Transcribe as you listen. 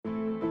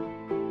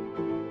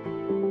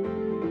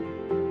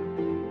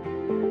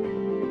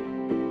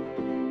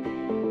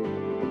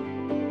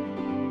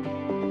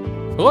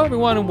Hello,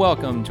 everyone, and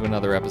welcome to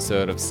another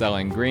episode of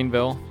Selling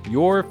Greenville,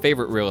 your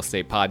favorite real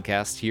estate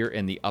podcast here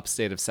in the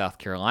upstate of South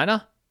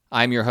Carolina.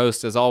 I'm your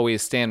host, as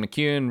always, Stan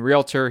McCune,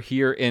 realtor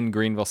here in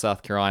Greenville,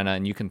 South Carolina,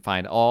 and you can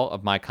find all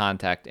of my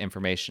contact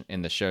information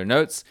in the show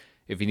notes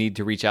if you need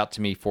to reach out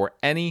to me for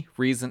any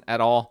reason at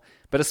all,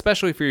 but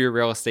especially for your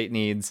real estate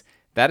needs.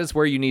 That is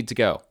where you need to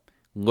go.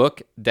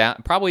 Look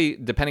down, probably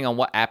depending on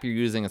what app you're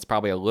using, it's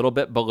probably a little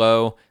bit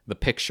below the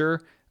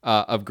picture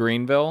of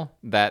Greenville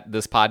that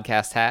this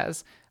podcast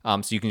has.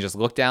 So you can just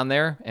look down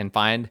there and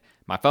find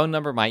my phone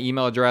number, my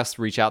email address,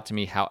 reach out to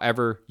me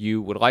however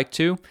you would like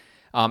to.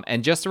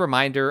 And just a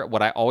reminder,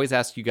 what I always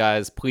ask you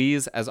guys,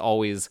 please, as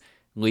always,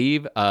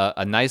 leave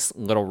a nice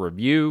little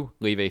review,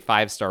 leave a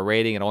 5-star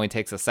rating. It only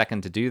takes a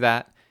second to do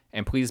that.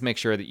 And please make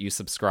sure that you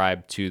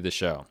subscribe to the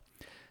show.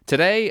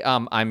 Today,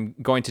 I'm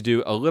going to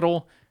do a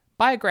little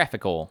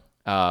biographical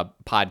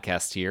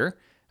podcast here.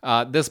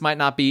 This might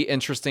not be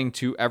interesting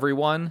to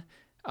everyone,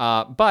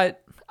 but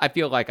I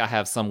feel like I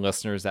have some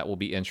listeners that will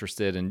be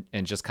interested in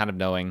just kind of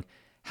knowing,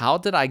 how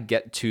did I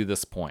get to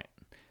this point?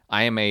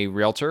 I am a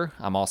realtor.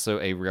 I'm also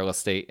a real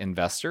estate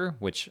investor,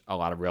 which a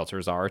lot of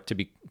realtors are, to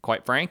be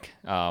quite frank.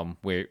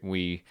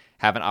 We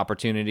have an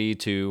opportunity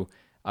to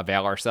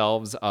avail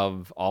ourselves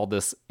of all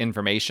this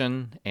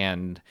information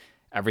and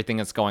everything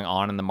that's going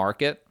on in the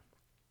market,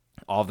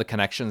 all the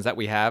connections that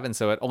we have. And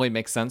so it only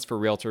makes sense for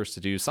realtors to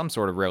do some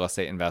sort of real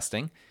estate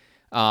investing.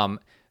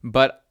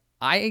 But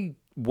I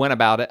went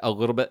about it a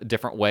little bit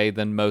different way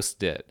than most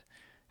did.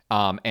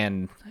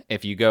 And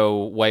if you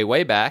go way,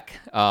 way back,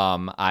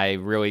 I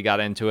really got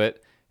into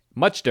it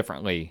much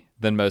differently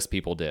than most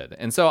people did.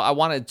 And so I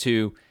wanted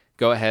to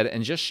go ahead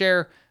and just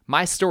share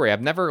my story.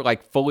 I've never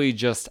fully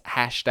just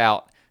hashed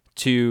out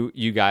to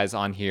you guys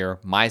on here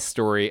my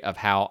story of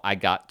how I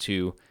got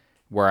to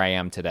where I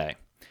am today.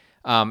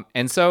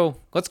 And so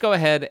let's go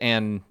ahead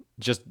and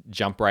just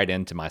jump right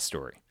into my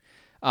story.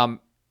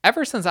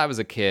 Ever since I was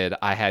a kid,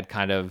 I had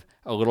kind of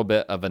a little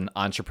bit of an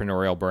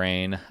entrepreneurial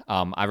brain.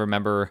 I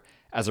remember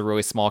as a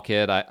really small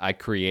kid, I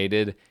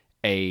created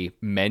a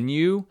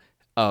menu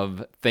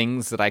of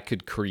things that I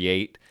could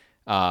create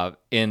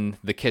in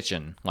the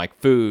kitchen, like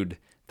food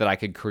that I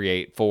could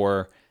create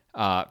for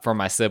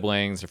my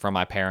siblings or for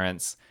my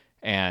parents.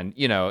 And,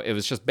 it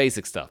was just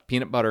basic stuff,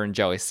 peanut butter and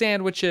jelly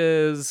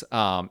sandwiches.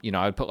 I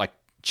would put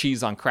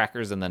cheese on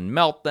crackers and then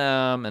melt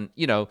them and,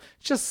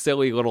 just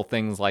silly little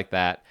things like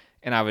that.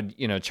 And I would,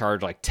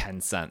 charge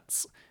 10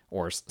 cents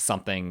or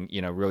something,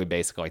 really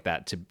basic like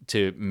that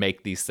to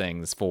make these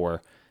things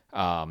for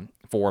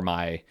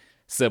my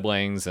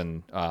siblings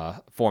and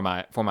for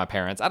my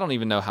parents. I don't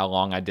even know how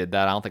long I did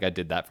that. I don't think I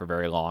did that for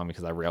very long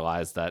because I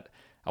realized that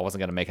I wasn't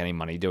going to make any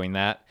money doing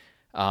that.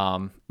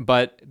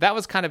 But that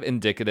was kind of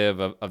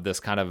indicative of this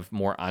kind of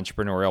more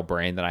entrepreneurial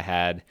brain that I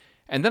had.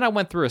 And then I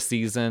went through a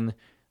season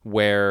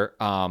where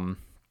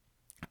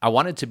I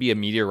wanted to be a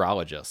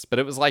meteorologist, but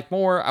it was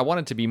I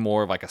wanted to be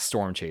more of a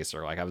storm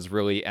chaser. I was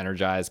really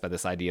energized by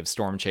this idea of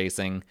storm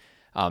chasing.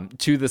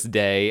 To this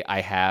day,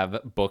 I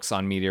have books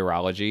on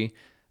meteorology.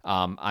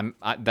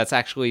 That's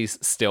actually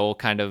still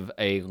kind of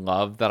a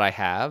love that I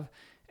have.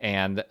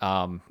 And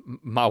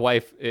my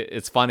wife,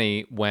 it's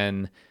funny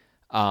when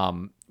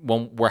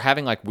we're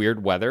having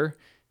weird weather,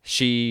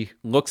 she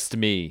looks to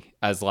me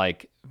as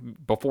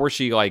before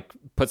she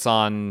puts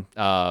on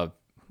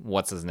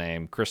what's his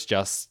name, Chris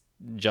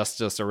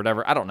Justice or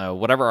whatever, I don't know,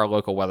 whatever our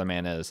local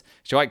weatherman is,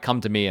 she'll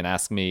come to me and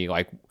ask me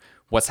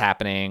what's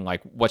happening,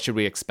 what should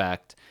we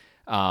expect,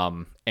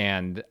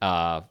 and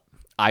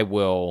I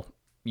will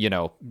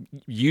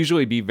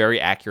usually be very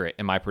accurate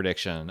in my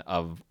prediction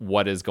of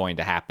what is going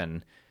to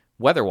happen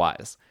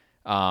weather-wise.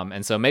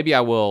 And so maybe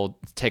I will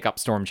take up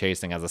storm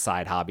chasing as a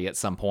side hobby at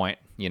some point,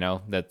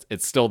 that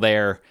it's still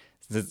there.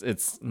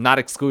 It's not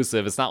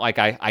exclusive. It's not like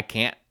I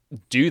can't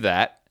do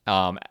that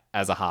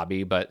as a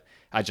hobby, but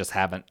I just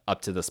haven't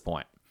up to this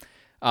point.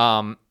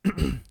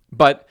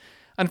 But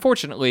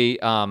unfortunately,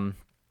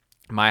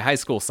 my high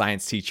school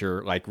science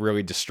teacher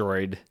really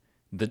destroyed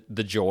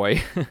the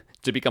joy,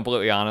 to be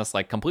completely honest,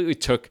 completely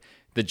took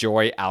the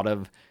joy out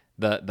of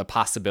the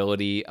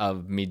possibility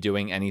of me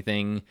doing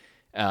anything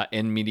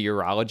in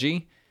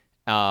meteorology.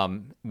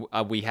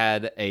 We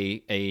had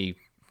a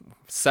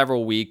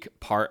several week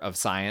part of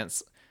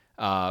science,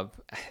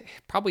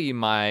 probably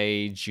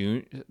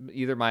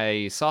either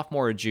my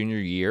sophomore or junior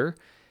year,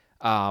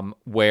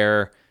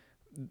 where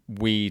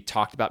we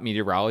talked about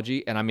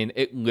meteorology, and I mean,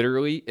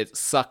 it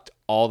sucked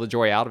all the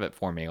joy out of it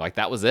for me.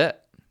 That was it.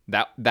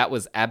 That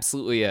was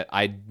absolutely it.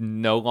 I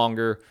no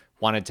longer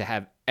wanted to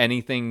have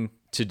anything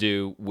to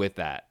do with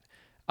that.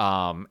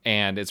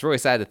 And it's really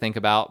sad to think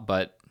about,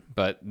 but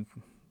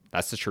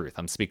that's the truth.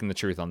 I'm speaking the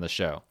truth on this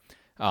show.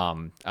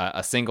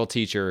 A single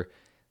teacher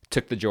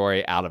took the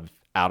joy out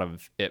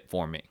of it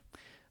for me.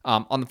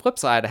 On the flip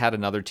side, I had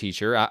another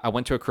teacher. I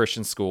went to a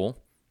Christian school.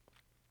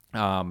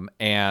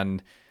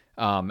 And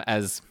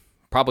as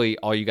probably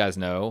all you guys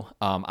know,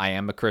 I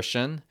am a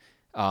Christian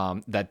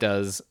that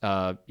does,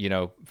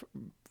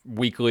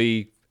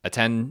 weekly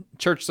attend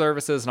church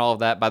services and all of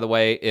that. By the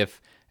way,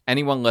 if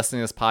anyone listening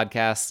to this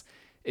podcast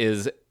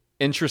is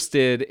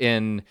interested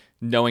in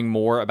knowing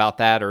more about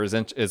that, or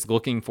is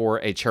looking for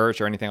a church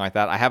or anything like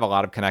that, I have a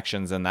lot of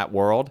connections in that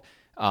world.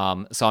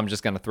 So I'm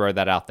just going to throw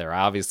that out there.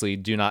 I obviously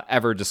do not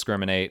ever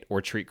discriminate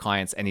or treat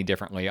clients any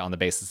differently on the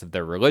basis of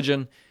their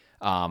religion.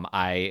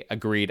 I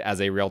agreed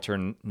as a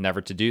realtor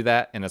never to do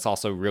that, and it's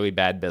also really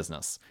bad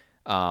business.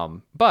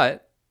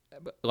 But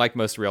like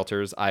most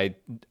realtors,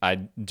 I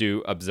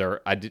do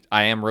observe.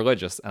 I am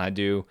religious, and I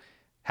do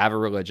have a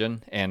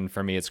religion, and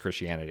for me, it's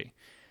Christianity.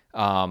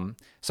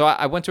 So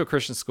I went to a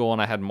Christian school,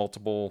 and I had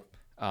multiple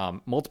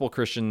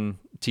Christian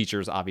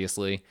teachers,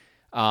 obviously.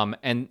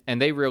 And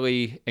they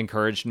really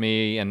encouraged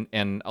me,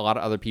 and a lot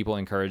of other people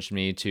encouraged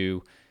me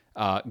to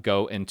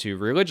go into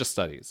religious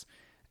studies.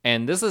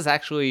 And this is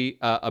actually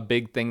a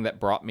big thing that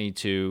brought me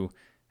to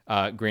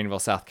Greenville,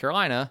 South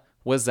Carolina,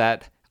 was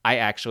that I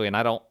actually, and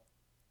I don't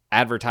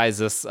advertise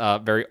this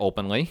very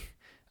openly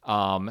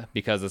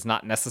because it's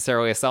not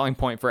necessarily a selling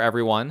point for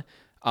everyone,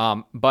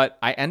 but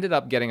I ended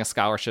up getting a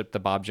scholarship to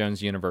Bob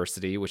Jones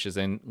University, which is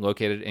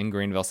located in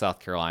Greenville, South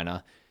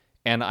Carolina,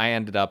 and I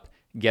ended up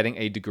getting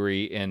a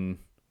degree in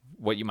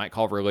what you might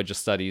call religious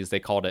studies. They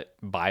called it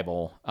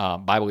Bible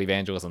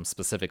evangelism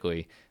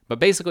specifically, but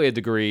basically a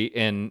degree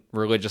in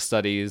religious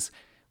studies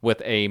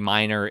with a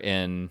minor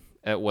in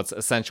what's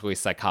essentially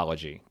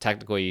psychology.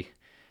 Technically,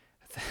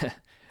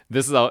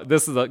 this is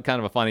a kind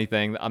of a funny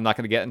thing. I'm not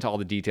going to get into all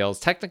the details.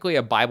 Technically,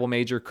 a Bible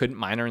major couldn't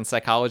minor in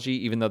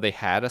psychology, even though they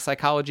had a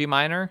psychology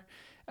minor,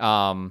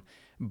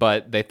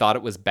 but they thought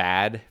it was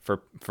bad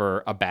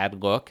for a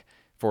bad look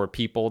for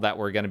people that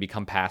were going to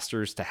become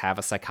pastors to have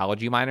a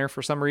psychology minor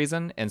for some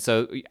reason. And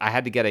so I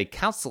had to get a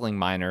counseling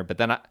minor, but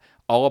then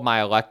all of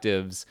my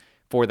electives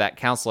for that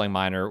counseling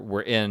minor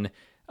were in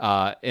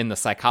the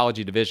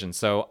psychology division.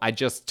 So I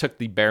just took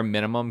the bare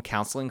minimum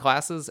counseling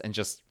classes and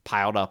just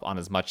piled up on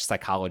as much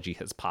psychology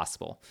as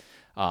possible.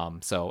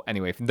 So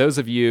anyway, for those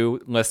of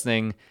you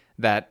listening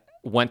that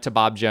went to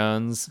Bob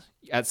Jones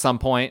at some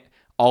point,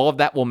 all of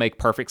that will make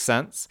perfect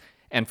sense.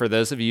 And for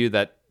those of you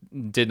that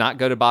did not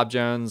go to Bob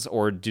Jones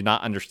or do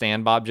not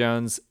understand Bob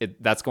Jones,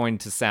 that's going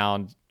to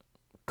sound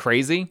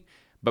crazy,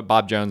 but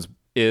Bob Jones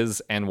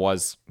is and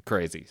was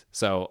crazy.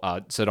 So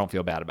don't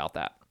feel bad about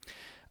that.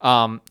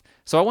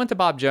 So I went to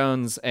Bob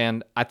Jones,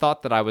 and I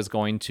thought that I was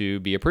going to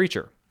be a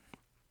preacher.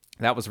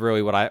 That was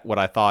really what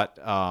I thought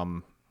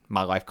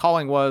my life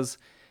calling was.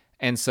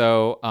 And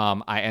so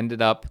I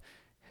ended up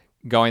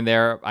going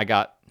there. I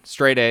got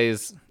straight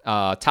A's,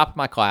 top of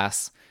my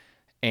class,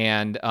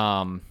 and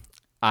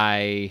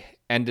I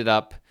ended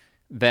up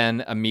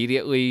then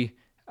immediately,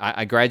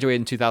 I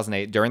graduated in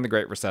 2008 during the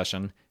Great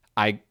Recession.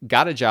 I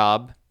got a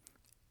job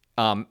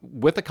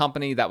with a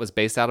company that was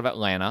based out of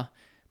Atlanta,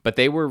 but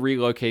they were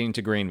relocating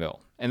to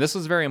Greenville. And this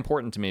was very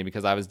important to me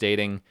because I was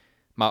dating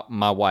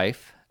my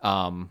wife.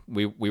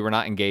 We were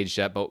not engaged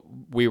yet, but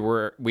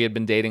we had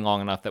been dating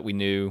long enough that we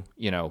knew,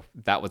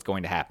 that was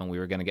going to happen. We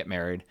were going to get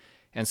married.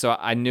 And so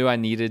I knew I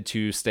needed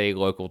to stay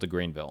local to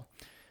Greenville.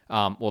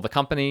 Well, the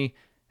company,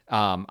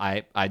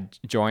 I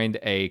joined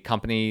a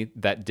company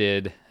that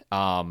did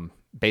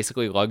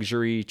basically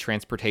luxury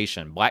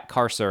transportation, black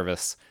car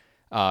service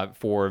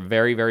for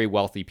very, very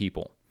wealthy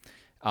people.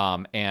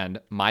 And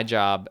my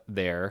job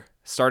there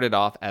started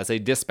off as a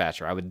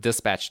dispatcher. I would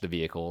dispatch the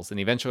vehicles, and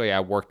eventually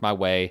I worked my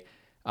way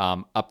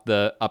up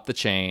the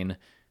chain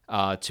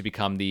to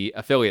become the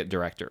affiliate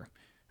director.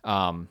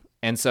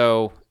 And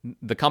so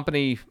the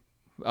company,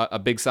 a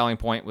big selling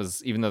point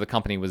was, even though the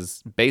company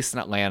was based in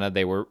Atlanta,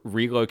 they were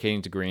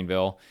relocating to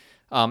Greenville,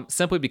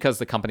 simply because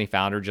the company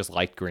founder just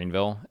liked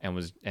Greenville and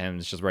was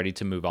just ready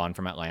to move on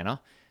from Atlanta.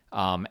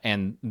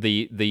 And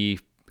the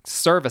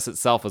service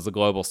itself was a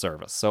global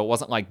service, so it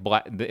wasn't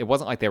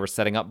like they were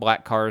setting up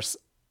black cars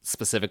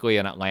specifically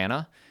in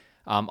Atlanta,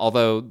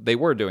 although they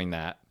were doing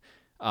that.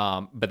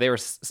 But they were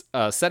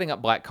setting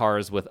up black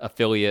cars with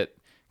affiliate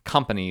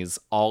companies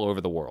all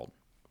over the world.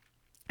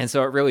 And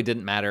so it really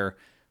didn't matter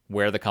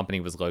where the company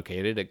was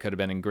located. It could have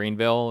been in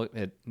Greenville.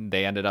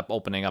 They ended up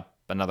opening up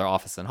another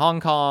office in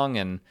Hong Kong.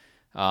 And,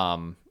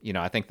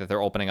 I think that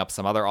they're opening up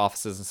some other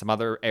offices in some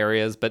other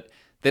areas, but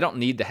they don't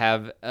need to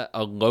have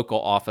a local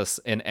office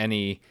in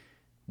any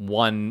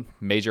one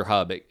major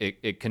hub.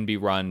 It can be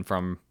run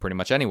from pretty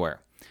much anywhere.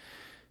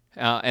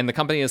 And the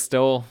company is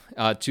still,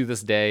 to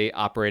this day,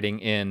 operating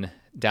in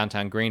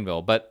downtown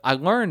Greenville. But I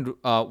learned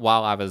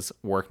while I was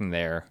working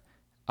there,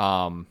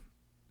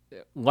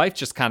 life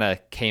just kind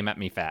of came at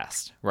me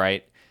fast,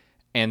 right?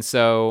 And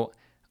so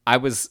I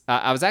was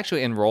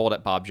actually enrolled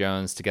at Bob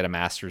Jones to get a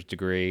master's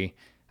degree,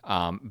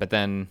 but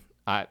then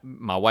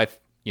my wife,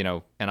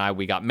 and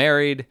we got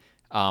married.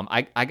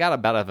 I got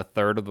about a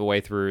third of the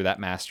way through that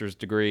master's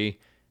degree,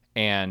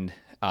 and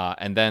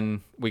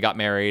then we got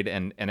married,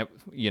 and it,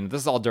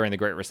 this is all during the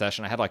Great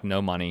Recession. I had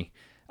no money,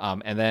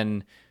 and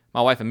then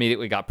my wife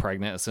immediately got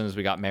pregnant as soon as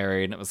we got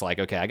married, and it was like,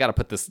 okay, I got to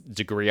put this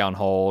degree on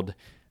hold.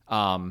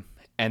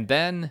 And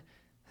then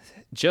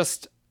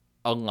just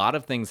a lot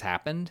of things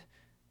happened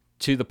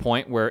to the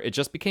point where it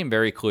just became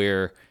very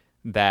clear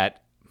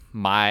that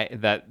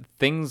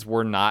things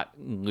were not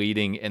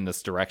leading in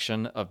this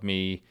direction of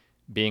me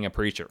being a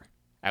preacher,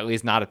 at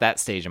least not at that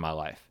stage in my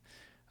life.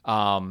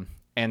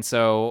 And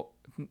so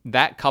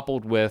that,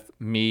 coupled with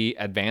me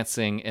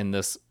advancing in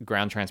this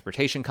ground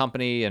transportation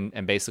company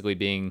and basically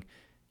being,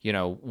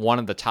 one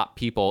of the top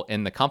people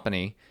in the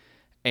company.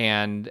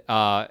 And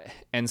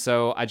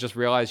so I just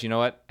realized, you know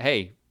what?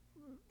 Hey,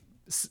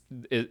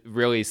 it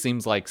really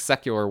seems like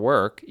secular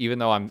work, even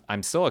though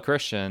I'm still a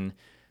Christian.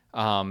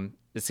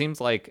 It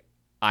seems like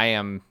I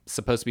am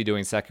supposed to be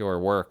doing secular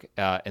work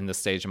in this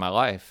stage of my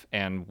life,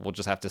 and we'll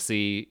just have to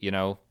see,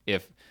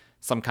 if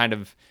some kind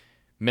of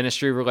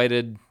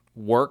ministry-related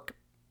work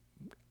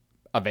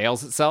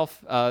avails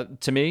itself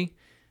to me,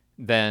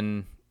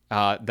 then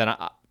I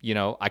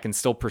can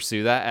still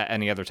pursue that at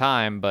any other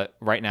time. But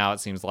right now, it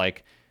seems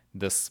like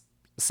this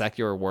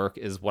secular work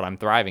is what I'm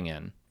thriving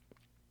in.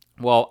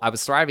 Well, I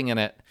was thriving in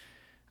it,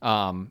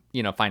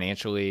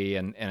 financially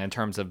and in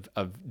terms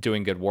of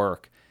doing good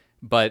work.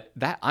 But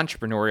that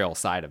entrepreneurial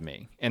side of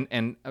me,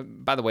 and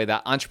by the way,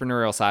 that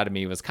entrepreneurial side of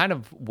me was kind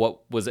of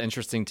what was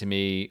interesting to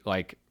me,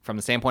 like from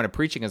the standpoint of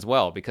preaching as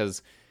well,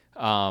 because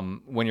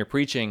when you're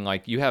preaching,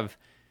 like you have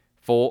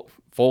full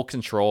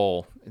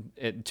control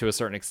to a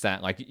certain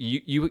extent. Like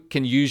you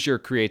can use your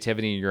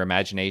creativity and your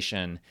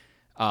imagination,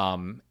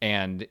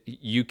 and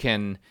you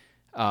can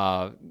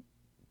I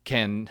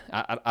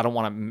don't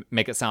want to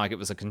make it sound like it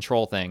was a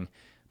control thing,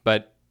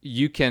 but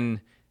you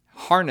can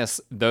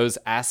harness those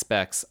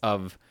aspects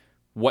of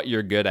what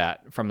you're good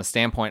at from the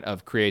standpoint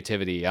of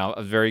creativity. I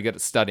was very good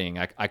at studying.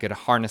 I could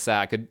harness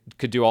that. I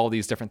could do all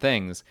these different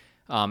things.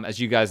 As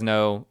you guys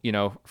know,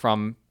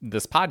 from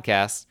this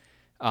podcast,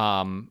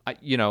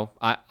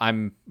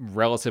 I'm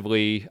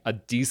relatively a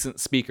decent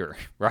speaker,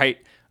 right?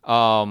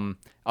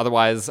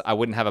 Otherwise I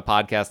wouldn't have a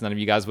podcast. None of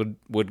you guys would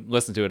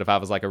listen to it if I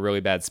was like a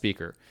really bad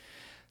speaker.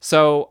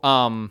 So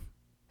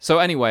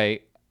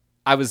anyway,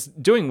 I was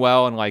doing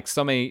well in like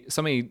so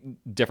many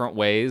different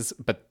ways,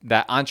 but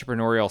that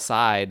entrepreneurial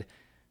side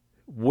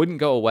wouldn't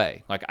go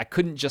away. Like I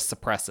couldn't just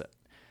suppress it.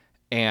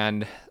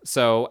 And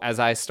so as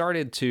I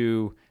started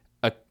to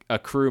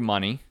accrue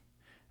money,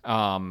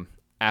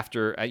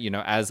 after,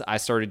 as I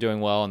started doing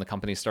well and the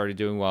company started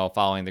doing well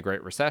following the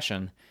Great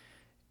Recession,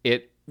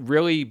 it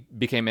really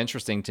became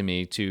interesting to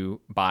me to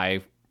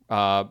buy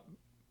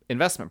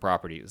investment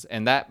properties.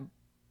 And I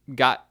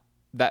got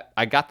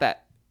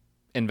that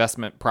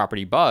investment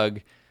property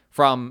bug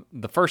from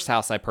the first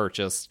house I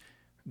purchased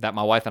that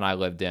my wife and I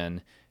lived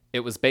in. It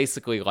was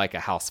basically like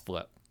a house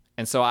flip.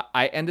 And so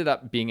I ended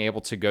up being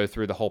able to go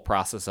through the whole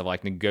process of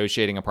like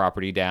negotiating a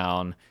property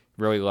down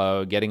really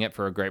low, getting it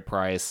for a great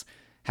price,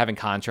 having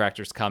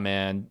contractors come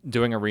in,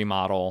 doing a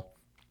remodel.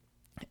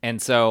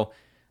 And so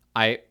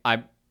I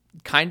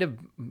kind of,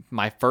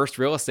 my first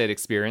real estate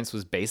experience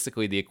was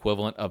basically the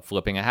equivalent of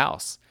flipping a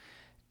house.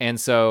 And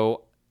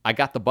so I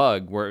got the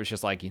bug where it was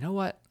just like, you know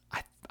what?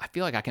 I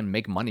feel like I can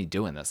make money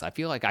doing this. I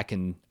feel like I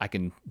can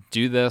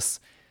do this,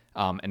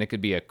 and it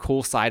could be a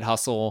cool side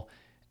hustle,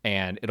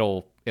 and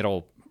it'll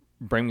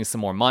bring me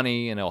some more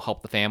money, and it'll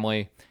help the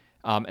family.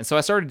 And so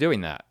I started doing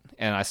that,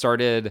 and I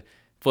started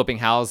flipping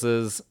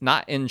houses,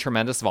 not in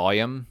tremendous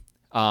volume,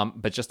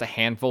 but just a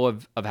handful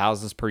of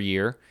houses per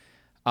year.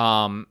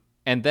 And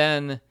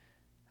then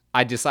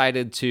I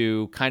decided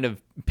to kind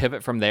of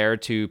pivot from there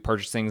to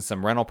purchasing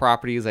some rental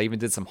properties. I even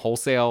did some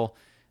wholesale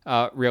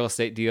real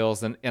estate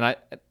deals, and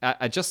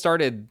I just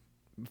started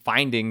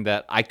finding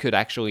that I could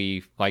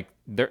actually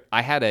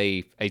I had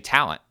a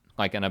talent,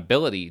 like an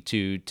ability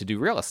to do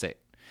real estate.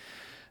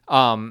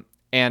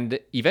 And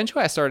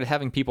eventually I started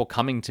having people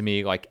coming to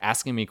me, like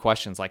asking me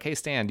questions like, hey,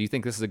 Stan, do you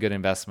think this is a good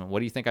investment? What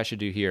do you think I should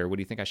do here? What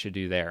do you think I should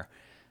do there?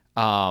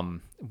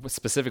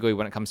 Specifically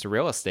when it comes to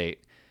real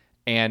estate.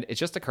 And it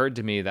just occurred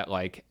to me that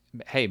like,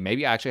 hey,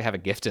 maybe I actually have a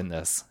gift in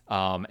this.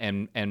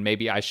 And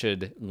maybe I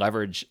should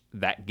leverage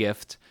that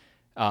gift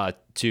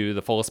to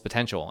the fullest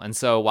potential. And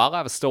so while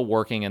I was still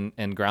working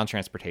in ground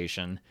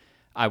transportation,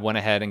 I went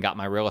ahead and got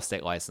my real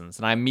estate license.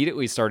 And I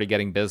immediately started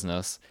getting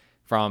business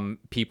from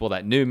people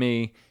that knew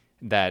me,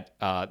 that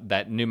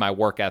knew my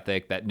work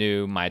ethic, that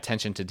knew my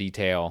attention to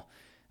detail,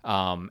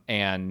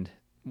 and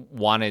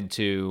wanted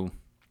to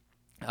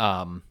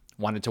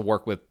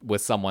work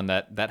with someone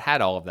that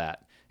had all of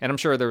that. And I'm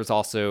sure there was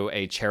also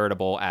a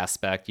charitable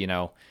aspect,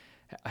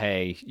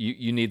 hey,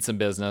 you need some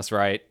business,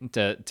 right,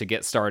 to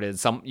get started.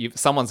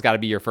 Someone's got to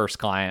be your first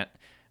client.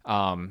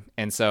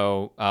 And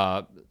so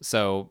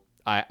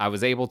I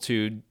was able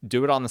to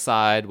do it on the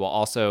side while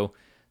also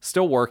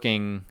still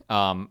working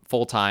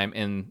full-time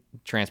in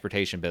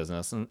transportation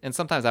business. And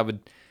sometimes I would,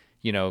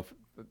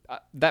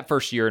 that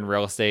first year in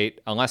real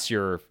estate, unless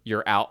you're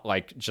out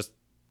like just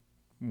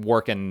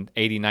working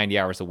 80, 90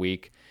 hours a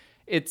week,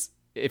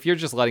 if you're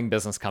just letting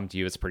business come to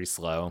you, it's pretty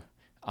slow.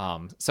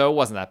 So it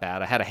wasn't that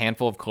bad. I had a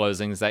handful of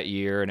closings that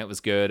year, and it was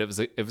good. It was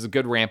a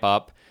good ramp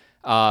up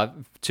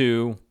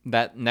to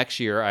that next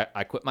year.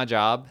 I quit my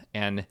job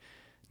and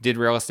did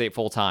real estate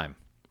full time.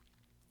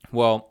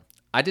 Well,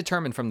 I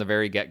determined from the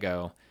very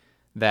get-go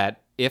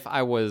that if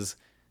I was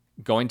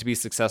going to be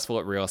successful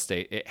at real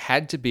estate, it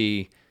had to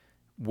be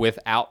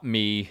without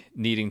me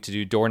needing to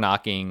do door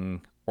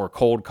knocking or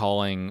cold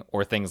calling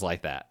or things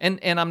like that.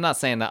 And I'm not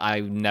saying that I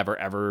never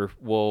ever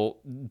will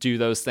do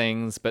those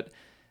things, but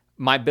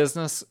my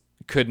business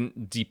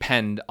couldn't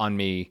depend on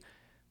me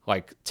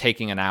like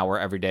taking an hour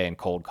every day and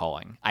cold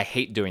calling. I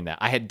hate doing that.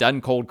 I had done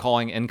cold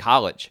calling in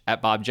college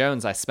at Bob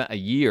Jones. I spent a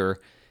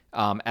year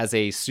as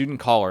a student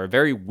caller, a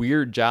very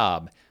weird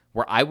job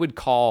where I would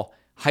call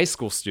high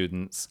school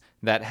students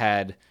that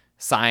had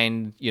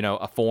signed,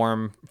 a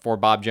form for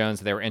Bob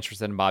Jones. They were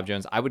interested in Bob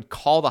Jones. I would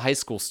call the high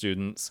school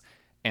students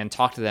and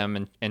talk to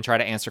them and try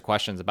to answer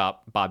questions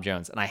about Bob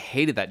Jones. And I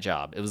hated that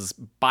job. It was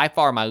by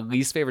far my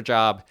least favorite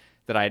job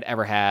that I had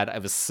ever had. I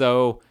was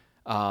so,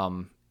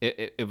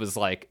 it was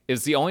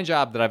the only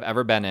job that I've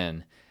ever been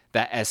in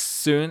that as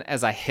soon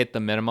as I hit the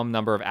minimum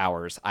number of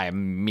hours, I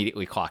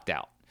immediately clocked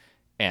out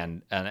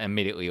and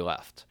immediately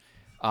left.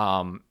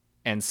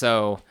 And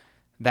so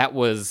that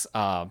was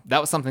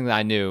something that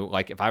I knew,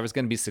 like if I was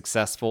going to be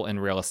successful in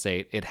real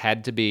estate, it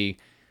had to be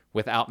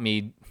without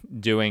me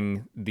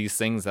doing these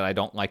things that I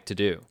don't like to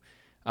do.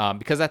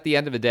 Because at the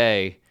end of the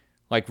day,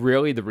 like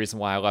really the reason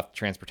why I left the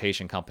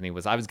transportation company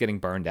was I was getting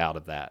burned out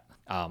of that.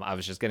 I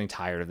was just getting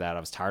tired of that. I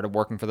was tired of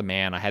working for the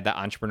man. I had that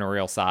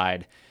entrepreneurial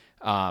side.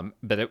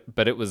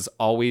 But it was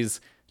always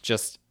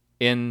just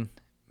in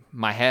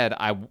my head.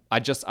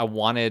 I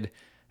wanted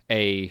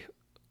a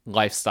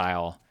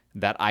lifestyle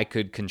that I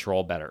could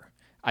control better.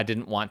 I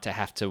didn't want to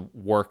have to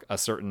work a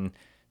certain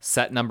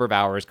set number of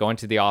hours, go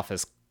into the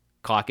office,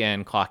 clock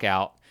in, clock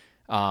out.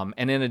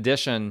 And in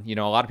addition,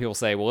 a lot of people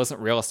say, well, isn't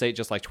real estate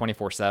just like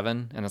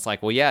 24/7? And it's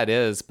like, well, yeah, it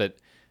is. But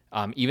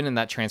even in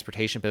that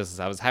transportation business,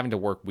 I was having to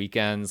work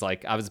weekends.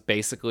 Like I was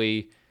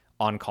basically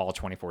on call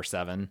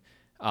 24/7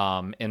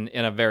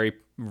 in a very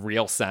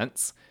real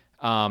sense.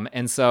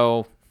 And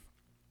so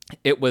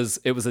it was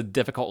a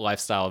difficult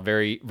lifestyle,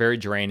 very, very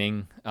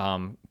draining.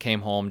 Came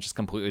home just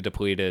completely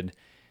depleted.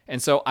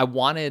 And so I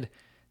wanted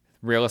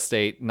real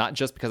estate, not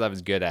just because I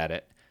was good at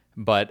it,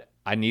 but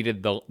I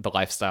needed the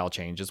lifestyle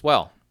change as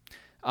well.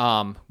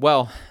 The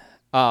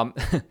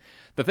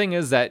thing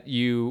is that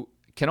you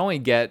can only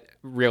get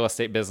real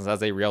estate business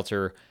as a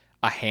realtor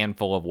a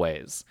handful of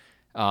ways.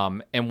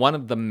 And one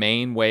of the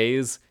main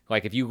ways,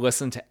 like if you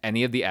listen to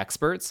any of the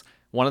experts,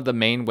 one of the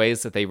main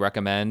ways that they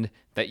recommend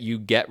that you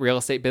get real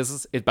estate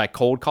business is by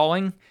cold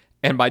calling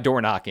and by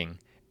door knocking.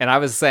 And I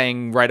was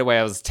saying right away,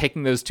 I was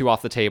taking those two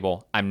off the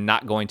table. I'm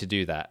not going to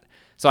do that.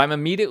 So I'm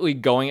immediately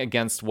going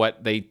against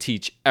what they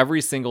teach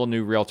every single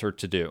new realtor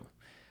to do,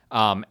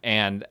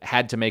 and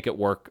had to make it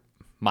work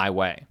my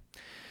way.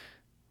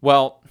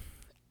 Well,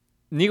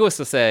 needless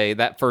to say,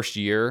 that first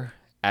year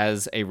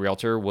as a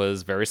realtor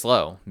was very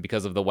slow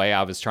because of the way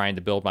I was trying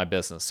to build my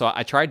business. So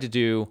I tried to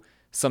do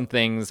some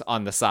things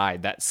on the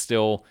side that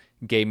still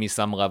gave me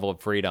some level of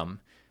freedom,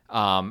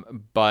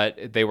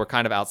 but they were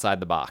kind of outside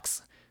the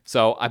box.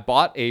 So I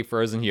bought a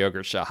frozen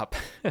yogurt shop,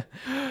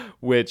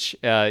 which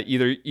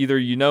either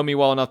you know me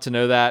well enough to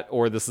know that,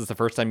 or this is the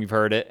first time you've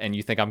heard it and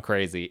you think I'm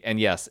crazy. And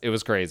yes, it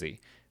was crazy.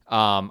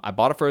 I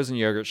bought a frozen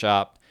yogurt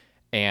shop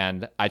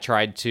and I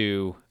tried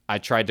to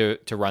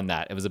run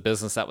that. It was a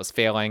business that was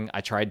failing.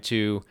 I tried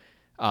to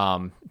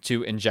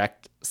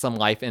inject some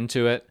life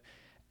into it,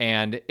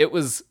 and it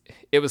was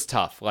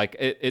tough. Like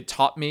it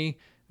taught me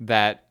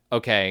that,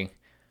 okay,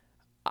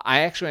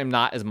 I actually am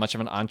not as much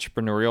of an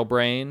entrepreneurial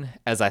brain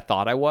as I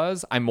thought I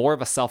was. I'm more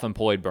of a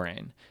self-employed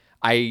brain.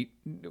 I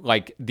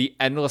like the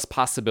endless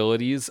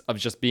possibilities of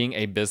just being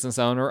a business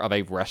owner of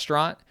a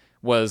restaurant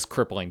was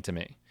crippling to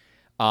me.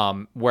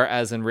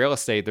 Whereas in real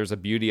estate, there's a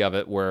beauty of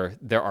it where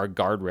there are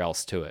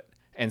guardrails to it.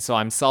 And so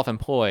I'm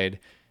self-employed.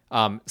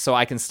 So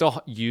I can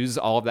still use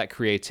all of that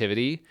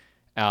creativity,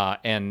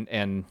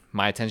 and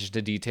my attention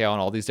to detail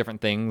and all these different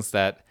things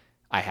that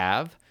I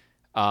have.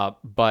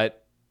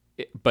 But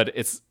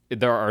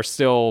there are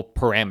still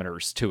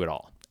parameters to it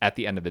all at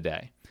the end of the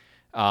day.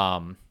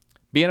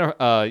 Being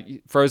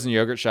a frozen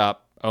yogurt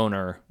shop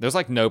owner, there's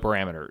like no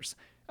parameters.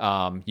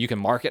 You can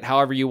market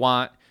however you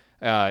want.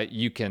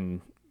 You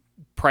can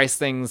price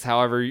things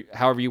however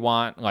you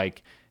want.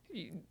 Like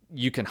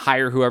you can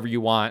hire whoever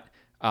you want.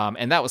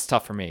 And that was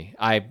tough for me.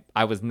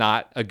 I was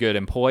not a good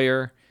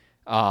employer.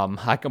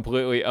 I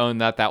completely own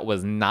that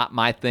was not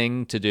my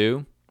thing to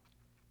do.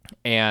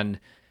 And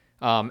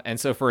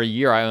so for a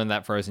year I owned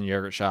that frozen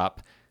yogurt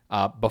shop,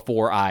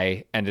 before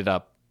I ended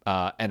up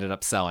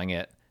selling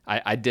it.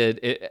 I did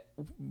it,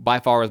 by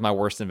far was my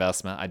worst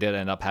investment. I did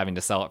end up having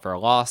to sell it for a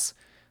loss.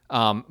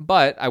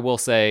 But I will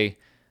say,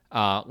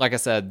 like I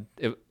said,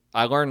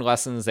 I learned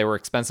lessons. They were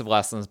expensive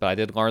lessons, but I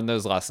did learn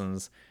those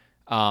lessons.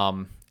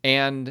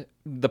 And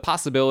the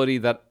possibility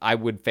that I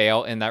would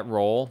fail in that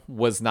role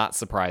was not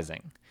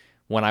surprising.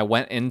 When I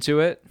went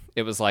into it,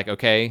 it was like,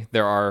 okay,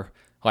 there are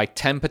like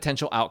 10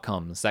 potential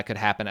outcomes that could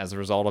happen as a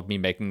result of me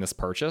making this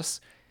purchase.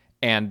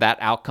 And that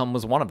outcome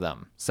was one of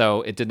them.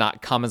 So it did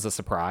not come as a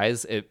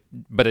surprise,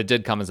 but it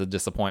did come as a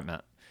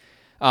disappointment.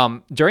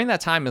 During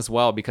that time as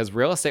well, because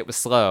real estate was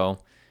slow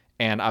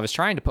and I was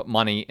trying to put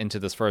money into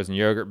this frozen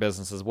yogurt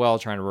business as well,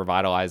 trying to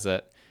revitalize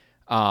it,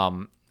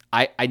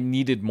 I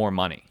needed more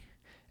money.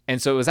 And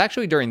so it was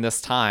actually during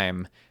this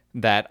time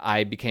that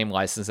I became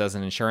licensed as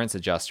an insurance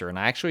adjuster, and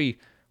I actually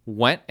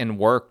went and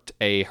worked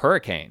a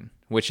hurricane,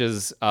 which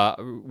is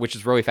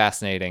really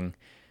fascinating,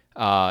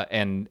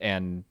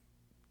 and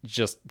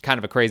just kind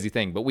of a crazy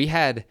thing. But we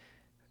had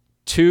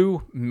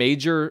two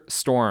major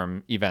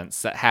storm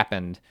events that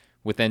happened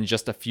within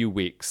just a few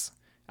weeks.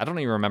 I don't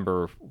even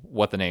remember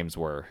what the names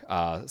were.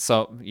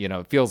 So,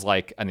 it feels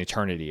like an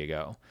eternity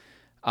ago.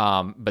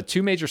 But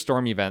two major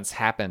storm events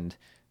happened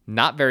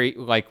not very,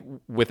 like,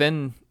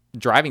 within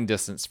driving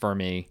distance for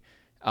me,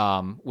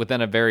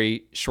 within a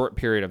very short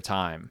period of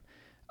time.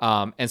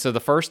 And so the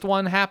first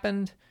one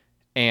happened,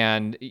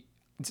 and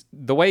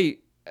the way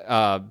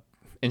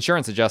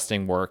insurance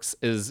adjusting works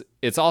is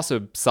it's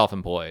also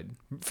self-employed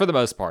for the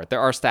most part.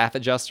 There are staff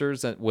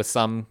adjusters with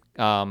some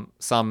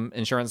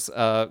insurance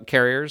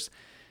carriers,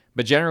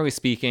 but generally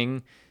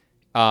speaking,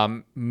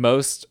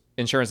 most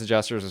insurance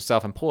adjusters are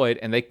self-employed,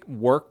 and they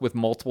work with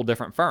multiple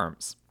different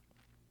firms.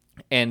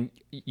 And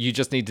you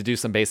just need to do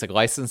some basic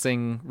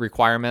licensing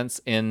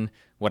requirements in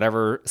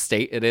whatever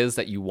state it is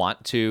that you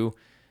want to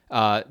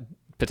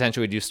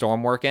potentially do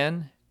storm work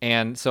in.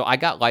 And so I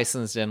got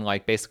licensed in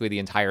like basically the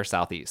entire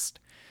Southeast.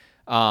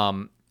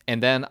 And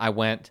then I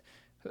went,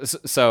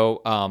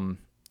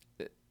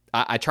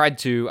 I tried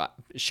to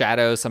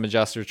shadow some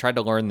adjusters, tried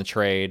to learn the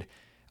trade.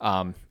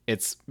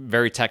 It's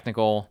very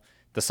technical.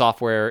 The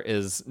software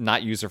is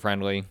not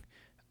user-friendly.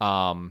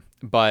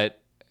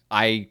 But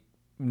I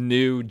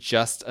knew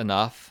just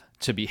enough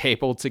to be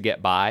able to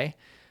get by.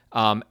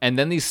 And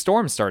then these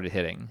storms started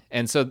hitting.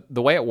 And so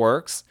the way it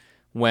works,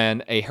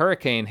 when a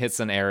hurricane hits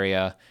an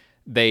area,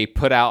 they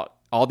put out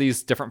all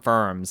these different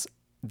firms.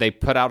 They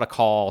put out a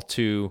call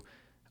to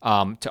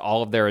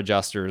all of their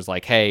adjusters,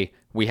 like, "Hey,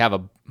 we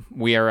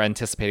are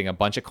anticipating a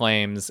bunch of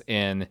claims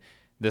in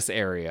this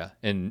area,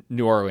 in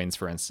New Orleans,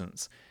 for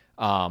instance.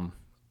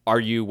 Are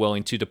you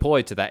willing to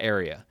deploy to that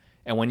area?"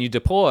 And when you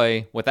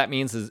deploy, what that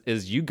means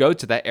is you go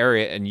to that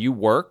area and you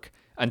work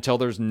until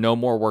there's no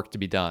more work to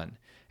be done.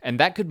 And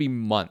that could be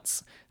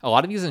months. A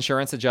lot of these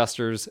insurance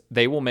adjusters,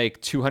 they will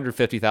make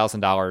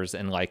 $250,000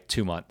 in like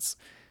 2 months.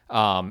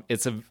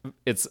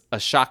 It's a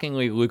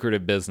shockingly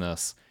lucrative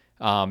business,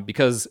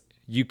 because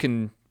you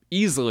can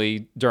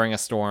easily during a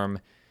storm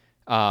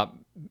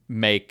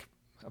make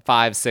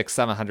 $500, $600,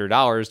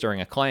 $700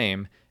 during a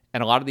claim,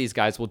 and a lot of these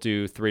guys will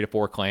do 3 to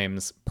 4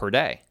 claims per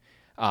day,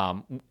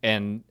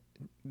 and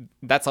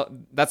that's a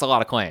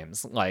lot of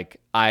claims. Like,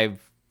 I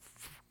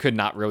could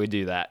not really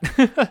do that,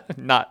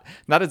 not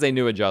as a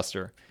new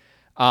adjuster.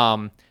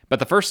 But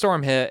the first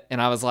storm hit,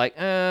 and I was like,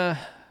 I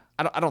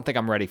don't think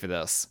I'm ready for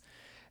this.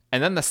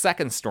 And then the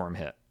second storm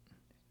hit,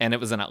 and it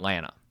was in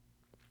Atlanta.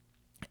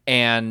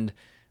 It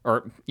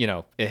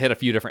hit a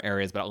few different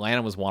areas, but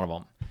Atlanta was one of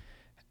them.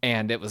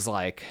 And it was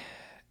like,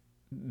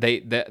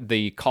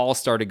 the calls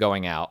started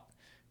going out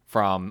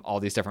from all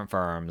these different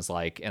firms,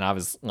 like, and I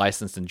was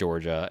licensed in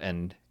Georgia,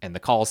 and the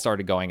calls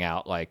started going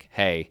out like,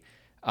 "Hey,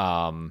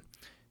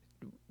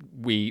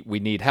 we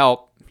need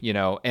help,"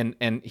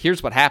 and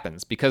here's what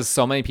happens. Because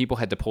so many people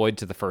had deployed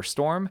to the first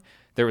storm,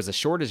 there was a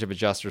shortage of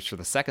adjusters for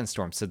the second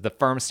storm. So the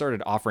firm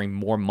started offering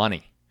more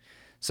money.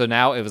 So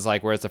now it was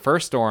like, whereas the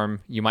first storm,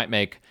 you might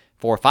make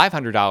 $400 or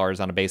 $500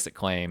 on a basic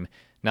claim.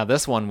 Now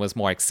this one was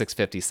more like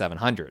 $650,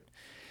 $700.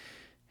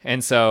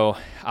 And so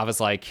I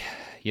was like,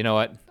 you know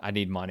what? I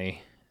need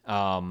money.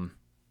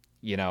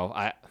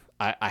 I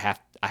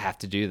have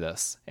to do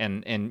this.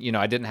 And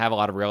I didn't have a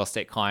lot of real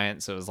estate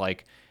clients. So it was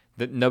like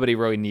that nobody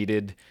really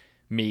needed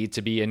me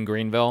to be in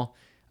Greenville.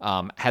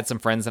 Had some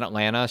friends in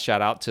Atlanta.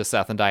 Shout out to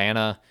Seth and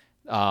Diana.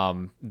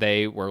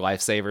 They were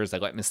lifesavers. They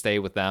let me stay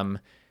with them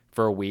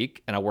for a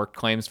week, and I worked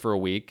claims for a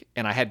week,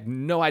 and I had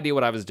no idea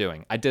what I was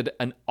doing. I did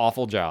an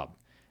awful job.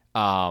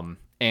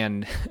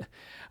 And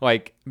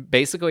like,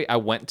 basically I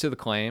went to the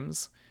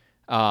claims,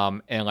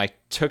 and like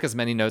took as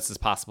many notes as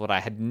possible, but I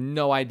had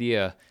no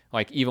idea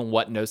like even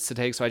what notes to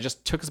take. So I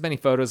just took as many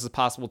photos as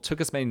possible,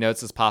 took as many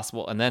notes as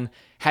possible, and then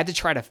had to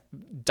try to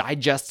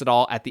digest it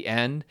all at the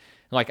end.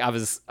 Like I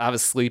was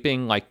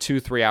sleeping like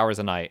 2-3 hours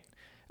a night,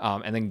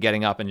 and then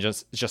getting up and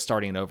just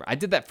starting it over. I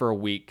did that for a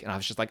week, and I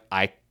was just like,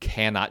 I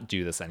cannot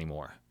do this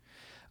anymore.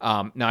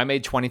 Now I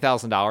made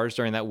 $20,000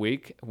 during that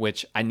week,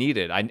 which I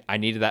needed. I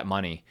needed that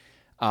money,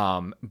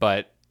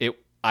 but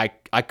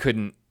I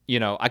couldn't.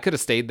 I could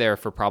have stayed there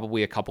for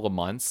probably a couple of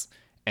months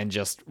and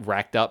just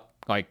racked up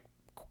like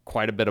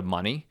quite a bit of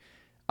money.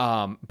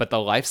 But the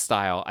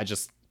lifestyle, I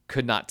just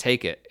could not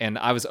take it. And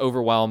I was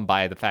overwhelmed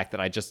by the fact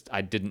that I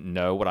didn't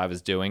know what I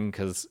was doing,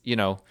 because,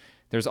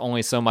 there's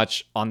only so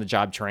much on the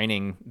job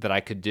training that I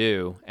could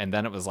do. And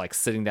then it was like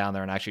sitting down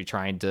there and actually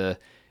trying to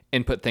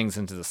input things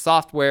into the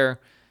software.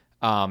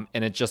 And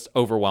it just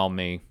overwhelmed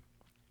me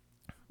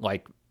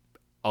like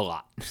a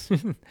lot.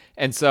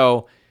 And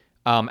so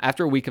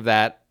after a week of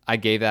that, I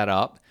gave that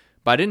up,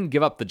 but I didn't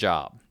give up the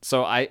job.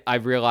 So I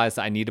realized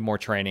that I needed more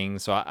training.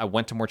 So I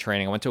went to more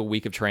training. I went to a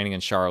week of training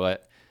in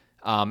Charlotte.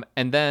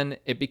 And then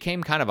it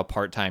became kind of a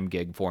part-time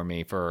gig for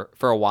me for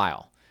a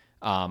while.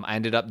 I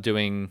ended up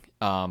doing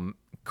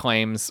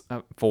claims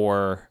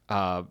for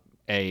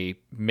a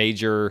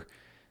major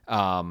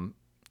home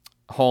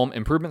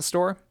improvement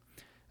store.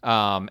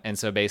 And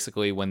so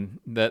basically when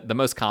the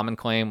most common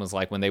claim was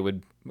like when they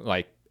would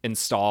like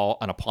install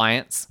an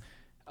appliance,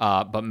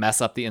 but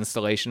mess up the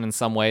installation in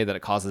some way that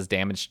it causes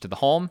damage to the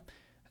home,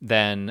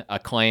 then a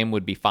claim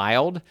would be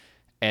filed,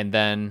 and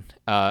then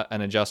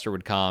an adjuster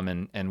would come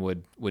and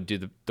would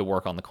do the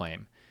work on the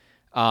claim.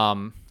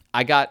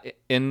 I got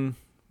in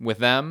with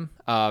them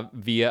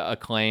via a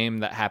claim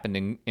that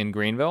happened in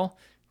Greenville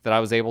that I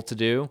was able to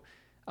do.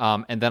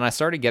 And then I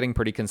started getting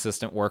pretty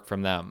consistent work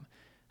from them.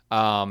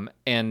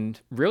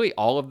 And really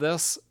all of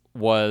this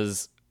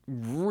was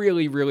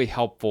really, really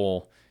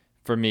helpful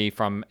for me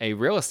from a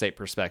real estate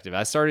perspective.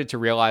 I started to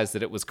realize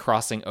that it was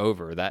crossing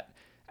over, that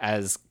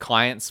as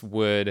clients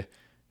would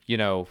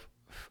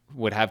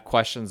have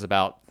questions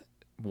about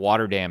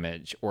water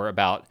damage or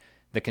about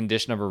the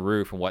condition of a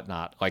roof and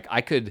whatnot, like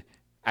I could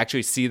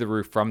actually see the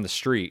roof from the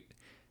street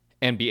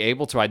and be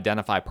able to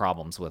identify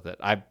problems with it.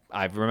 I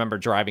remember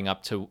driving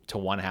up to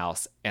one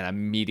house and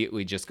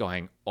immediately just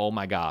going, oh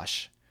my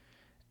gosh.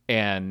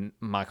 And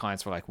my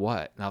clients were like,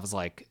 what? And I was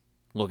like,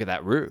 look at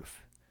that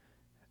roof.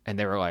 And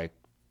they were like,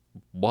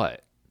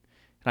 what?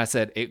 And I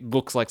said, it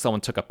looks like someone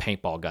took a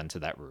paintball gun to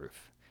that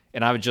roof.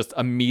 And I would just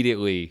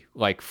immediately,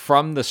 like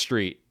from the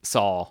street,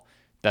 saw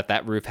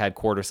that roof had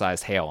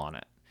quarter-sized hail on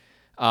it.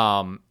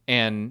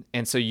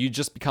 And so you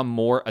just become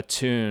more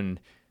attuned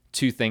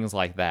to things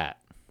like that.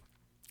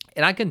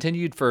 And I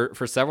continued for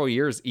several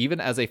years, even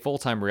as a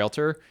full-time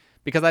realtor,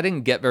 because I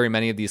didn't get very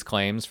many of these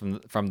claims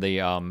from the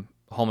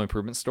home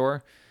improvement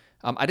store.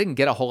 I didn't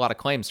get a whole lot of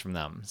claims from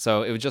them.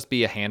 So it would just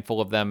be a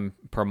handful of them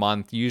per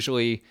month.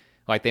 Usually,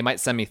 like they might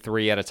send me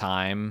 3 at a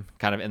time,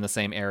 kind of in the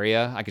same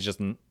area. I could just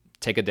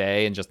take a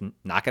day and just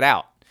knock it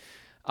out.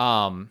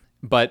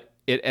 But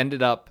it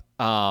ended up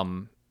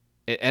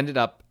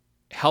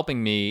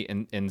helping me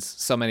in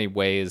so many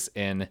ways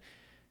in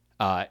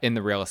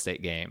the real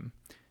estate game.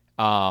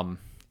 And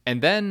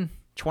then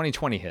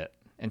 2020 hit,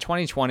 and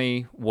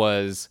 2020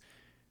 was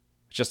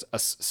just a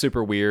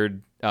super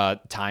weird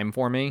time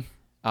for me.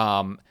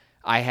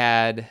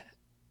 I'd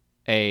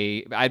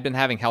been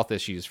having health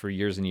issues for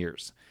years and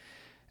years,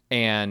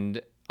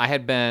 and I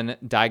had been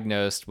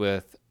diagnosed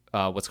with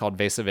what's called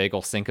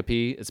vasovagal syncope.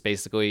 It's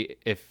basically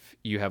if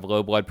you have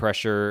low blood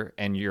pressure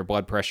and your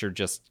blood pressure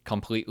just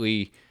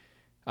completely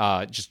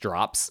just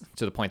drops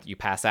to the point that you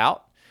pass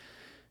out.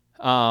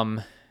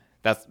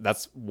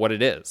 That's what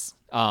it is.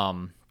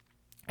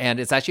 And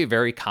it's actually a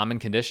very common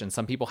condition.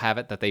 Some people have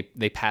it that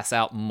they pass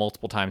out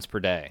multiple times per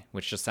day,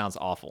 which just sounds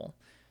awful.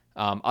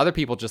 Other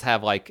people just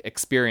have like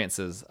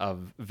experiences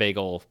of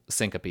vagal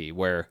syncope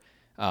where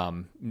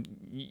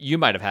you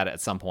might have had it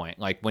at some point.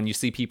 Like when you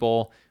see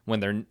people when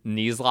their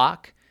knees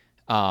lock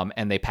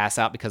and they pass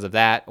out because of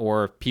that,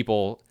 or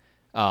people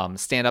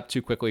stand up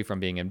too quickly from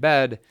being in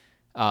bed,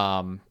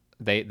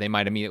 they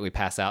might immediately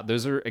pass out.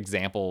 Those are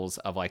examples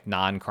of like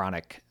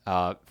non-chronic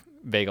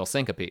vagal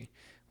syncope.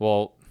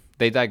 Well,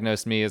 they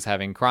diagnosed me as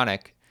having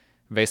chronic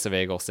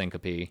vasovagal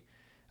syncope,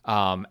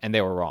 and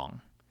they were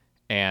wrong.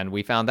 And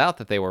we found out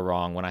that they were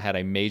wrong when I had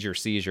a major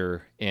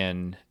seizure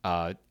in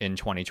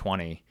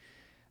 2020,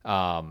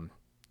 and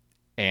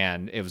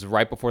it was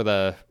right before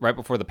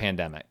the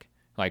pandemic.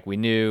 Like we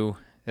knew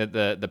that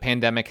the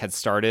pandemic had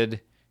started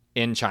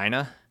in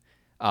China,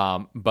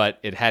 but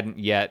it hadn't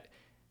yet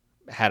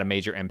had a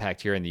major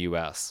impact here in the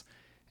U.S.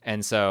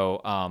 And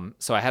so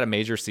I had a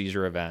major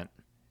seizure event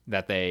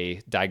that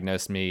they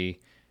diagnosed me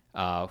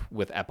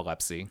with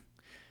epilepsy.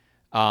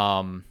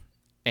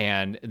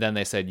 And then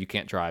they said, you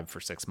can't drive for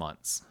 6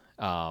 months.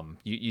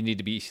 You need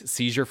to be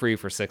seizure free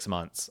for 6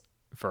 months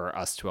for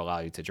us to allow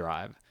you to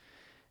drive.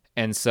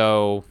 And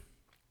so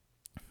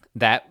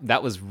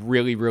that was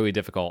really, really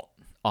difficult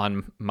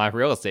on my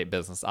real estate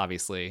business,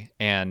 obviously.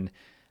 And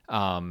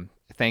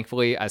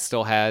thankfully, I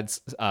still had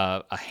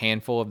a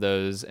handful of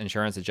those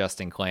insurance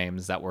adjusting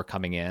claims that were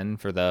coming in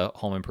for the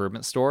home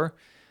improvement store.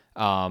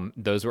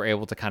 Those were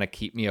able to kind of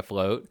keep me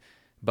afloat.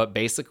 But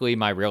basically,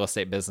 my real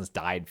estate business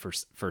died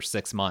for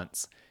 6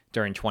 months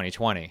during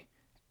 2020.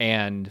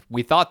 And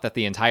we thought that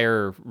the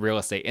entire real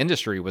estate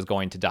industry was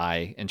going to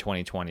die in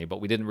 2020, but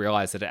we didn't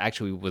realize that it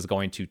actually was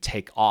going to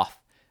take off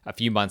a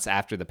few months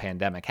after the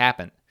pandemic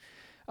happened.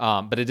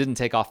 But it didn't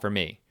take off for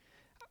me.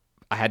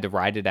 I had to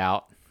ride it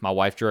out. My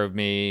wife drove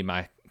me,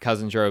 my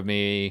cousin drove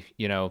me,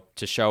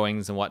 to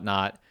showings and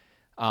whatnot.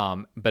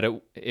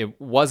 But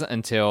it wasn't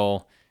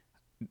until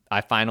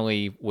I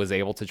finally was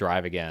able to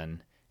drive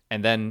again.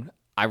 And then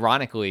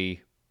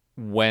ironically,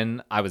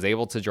 when I was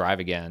able to drive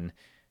again,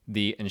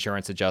 the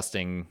insurance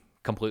adjusting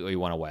completely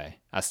went away.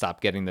 I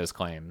stopped getting those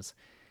claims.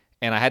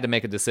 And I had to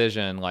make a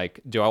decision, like,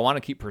 do I want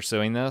to keep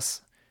pursuing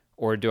this,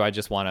 or do I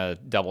just want to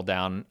double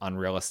down on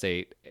real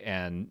estate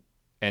and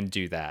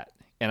do that?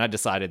 And I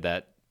decided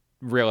that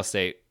real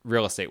estate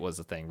was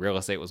the thing. Real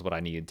estate was what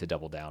I needed to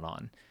double down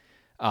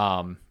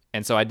on.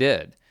 And so I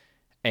did.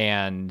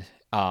 And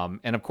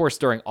of course,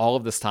 during all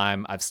of this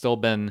time, I've still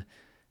been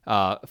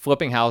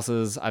flipping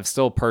houses. I've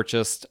still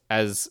purchased,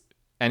 as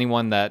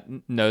anyone that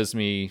knows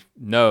me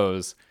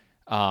knows,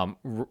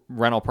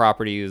 rental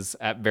properties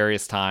at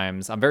various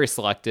times. I'm very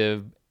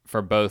selective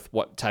for both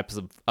what types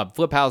of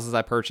flip houses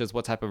I purchase,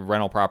 what type of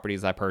rental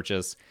properties I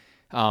purchase.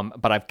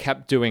 But I've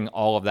kept doing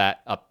all of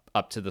that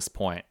up to this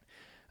point.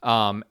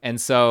 And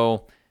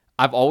so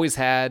I've always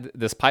had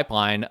this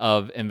pipeline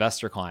of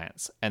investor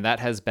clients, and that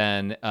has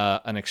been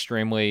an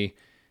extremely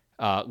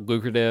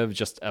lucrative,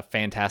 just a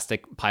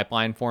fantastic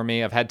pipeline for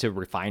me. I've had to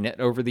refine it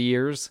over the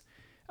years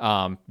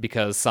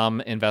because some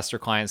investor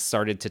clients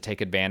started to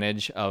take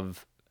advantage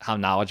of how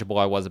knowledgeable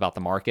I was about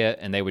the market,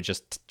 and they would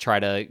just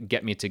try to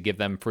get me to give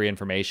them free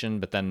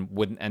information, but then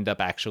wouldn't end up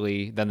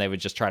then they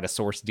would just try to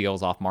source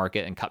deals off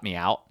market and cut me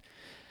out.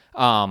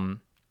 And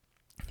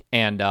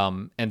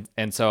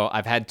so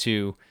I've had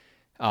to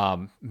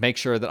make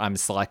sure that I'm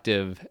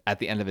selective at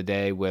the end of the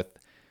day with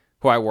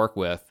who I work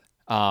with.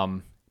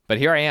 But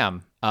here I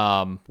am.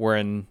 We're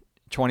in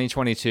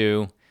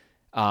 2022,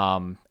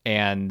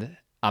 and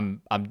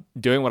I'm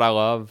doing what I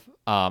love.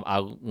 I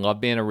love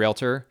being a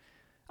realtor.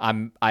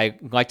 I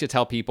like to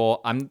tell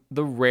people so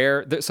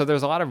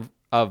there's a lot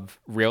of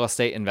real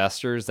estate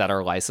investors that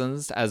are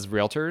licensed as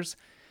realtors,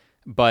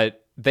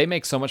 but they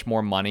make so much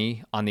more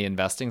money on the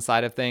investing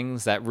side of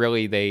things that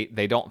really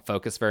they don't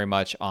focus very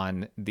much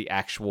on the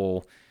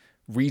actual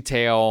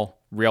retail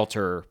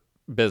realtor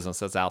business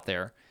that's out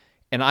there.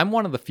 And I'm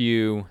one of the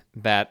few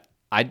that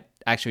I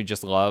actually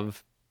just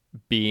love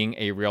being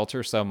a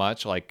realtor so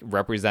much, like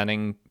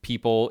representing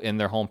people in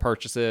their home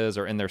purchases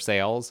or in their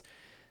sales,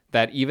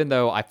 that even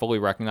though I fully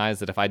recognize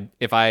that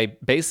if I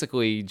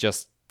basically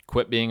just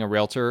quit being a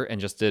realtor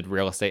and just did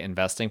real estate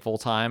investing full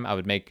time, I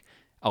would make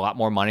a lot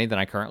more money than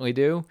I currently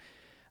do.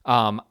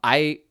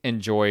 I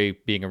enjoy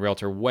being a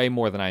realtor way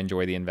more than I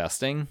enjoy the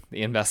investing.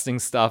 The investing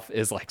stuff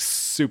is like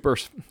super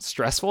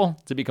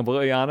stressful, to be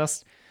completely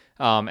honest.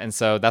 And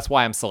so that's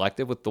why I'm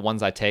selective with the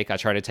ones I take. I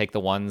try to take the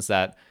ones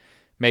that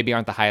maybe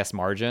aren't the highest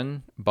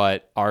margin,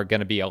 but are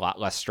going to be a lot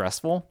less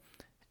stressful.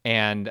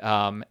 And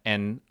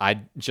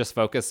I just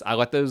focus, I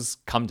let those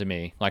come to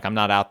me. Like I'm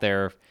not out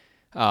there,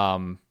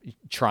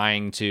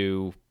 trying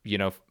to,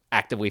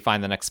 actively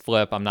find the next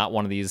flip. I'm not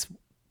one of these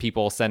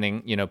people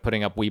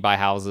putting up We Buy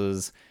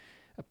Houses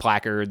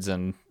placards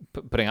and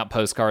putting up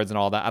postcards and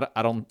all that.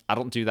 I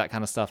don't do that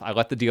kind of stuff. I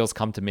let the deals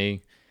come to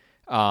me.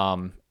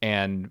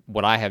 And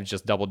what I have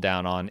just doubled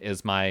down on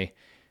is my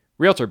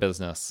realtor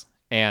business.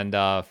 And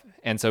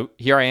so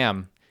here I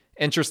am.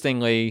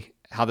 Interestingly,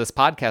 how this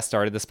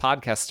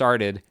podcast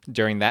started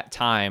during that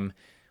time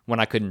when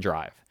I couldn't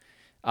drive.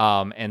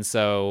 And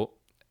so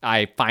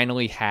I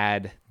finally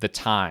had the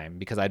time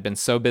because I'd been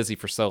so busy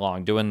for so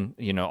long doing,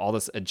 all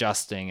this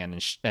adjusting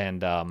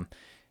and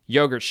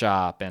yogurt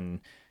shop and,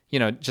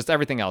 just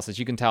everything else. As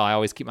you can tell, I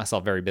always keep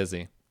myself very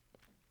busy.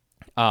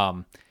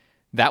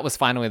 That was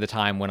finally the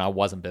time when I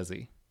wasn't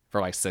busy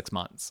for like 6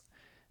 months.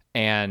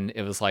 And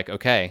it was like,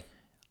 okay,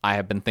 I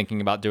have been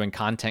thinking about doing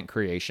content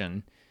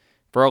creation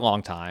for a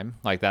long time.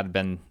 Like that had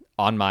been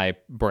on my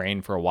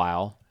brain for a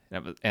while.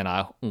 And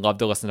I love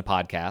to listen to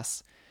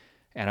podcasts.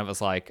 And I was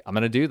like, I'm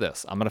going to do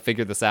this. I'm going to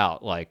figure this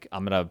out. Like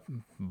I'm going to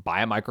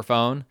buy a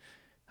microphone.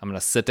 I'm going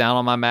to sit down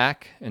on my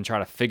Mac and try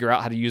to figure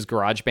out how to use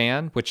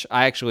GarageBand, which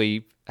I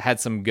actually had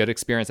some good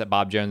experience at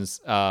Bob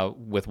Jones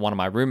with one of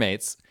my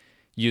roommates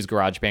use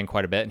GarageBand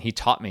quite a bit. And he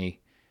taught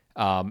me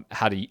how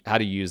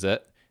to use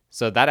it.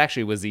 So that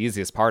actually was the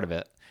easiest part of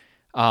it.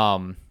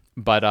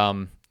 But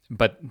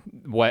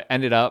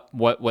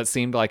what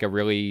seemed like a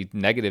really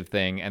negative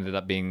thing ended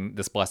up being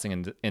this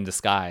blessing in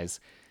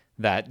disguise,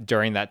 that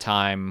during that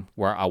time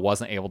where I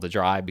wasn't able to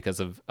drive because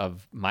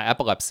of my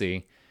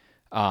epilepsy,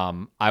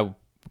 I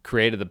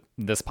created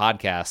this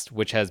podcast,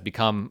 which has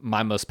become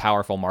my most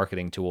powerful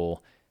marketing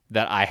tool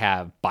that I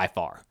have by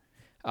far.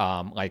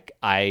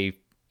 A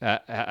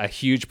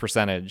huge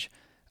percentage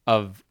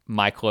of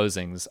my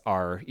closings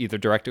are either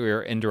directly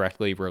or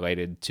indirectly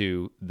related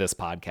to this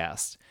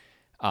podcast.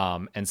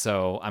 And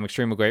so I'm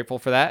extremely grateful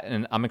for that.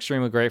 And I'm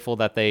extremely grateful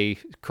that they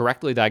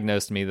correctly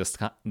diagnosed me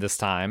this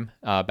time,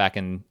 back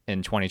in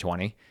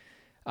 2020,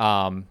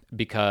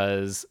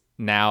 because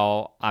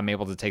now I'm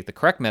able to take the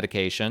correct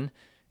medication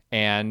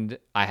and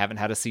I haven't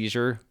had a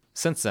seizure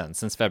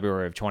since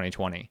February of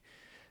 2020.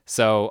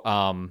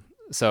 So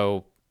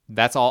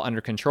that's all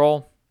under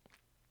control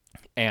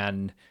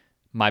and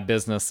my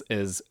business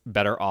is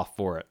better off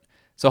for it.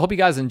 So I hope you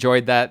guys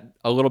enjoyed that,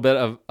 a little bit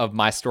of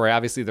my story.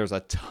 Obviously, there's a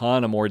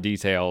ton of more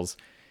details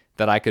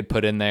that I could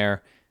put in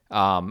there,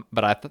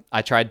 but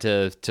I tried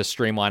to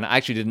streamline. I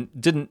actually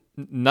didn't.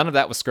 None of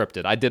that was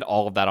scripted. I did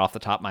all of that off the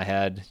top of my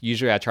head.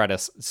 Usually, I try to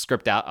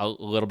script out a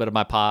little bit of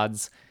my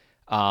pods,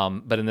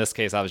 but in this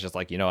case, I was just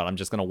like, you know what? I'm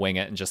just going to wing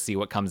it and just see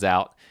what comes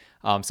out.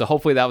 So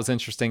hopefully, that was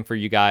interesting for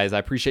you guys. I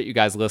appreciate you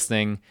guys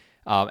listening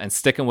and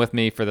sticking with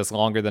me for this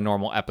longer than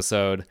normal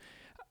episode.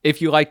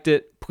 If you liked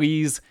it,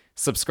 please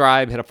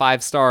subscribe, hit a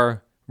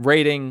 5-star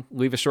rating,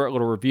 leave a short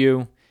little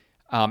review.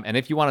 And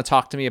if you want to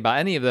talk to me about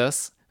any of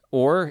this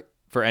or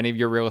for any of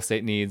your real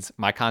estate needs,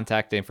 my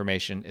contact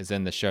information is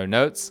in the show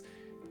notes.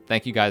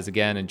 Thank you guys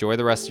again. Enjoy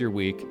the rest of your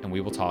week, and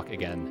we will talk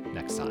again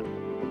next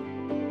time.